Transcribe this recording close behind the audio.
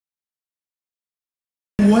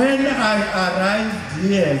when I arrived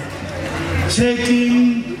here,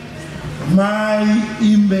 checking my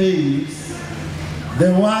emails,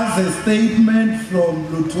 there was a statement from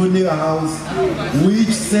Luthuli House which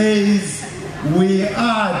says we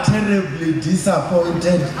are terribly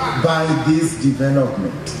disappointed by this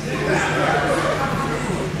development.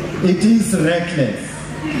 It is reckless.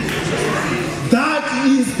 That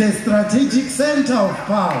is the strategic center of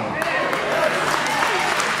power.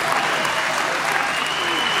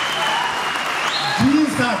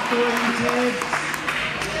 Disappointed,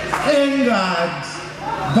 angered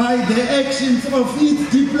by the actions of its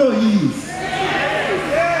deployees,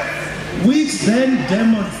 which then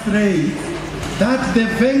demonstrates that the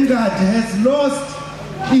vanguard has lost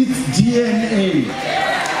its DNA.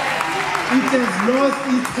 It has lost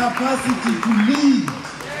its capacity to lead,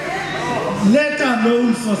 let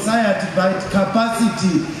alone society, but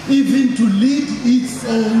capacity even to lead its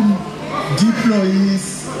own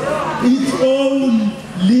deployees, its own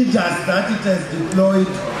leaders that it has deployed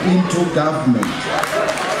into government.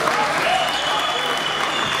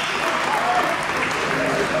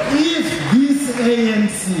 If this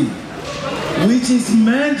ANC, which is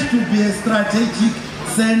meant to be a strategic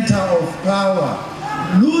center of power,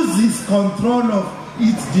 loses control of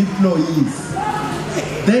its deployees,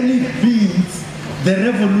 then it means the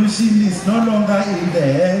revolution is no longer in the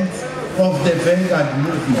hands of the vanguard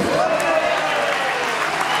movement.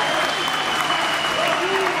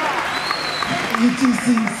 It is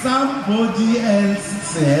in somebody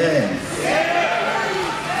else's hands.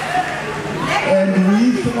 And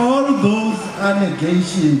with all those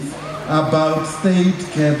allegations about state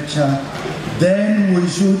capture, then we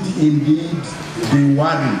should indeed be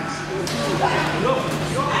worried.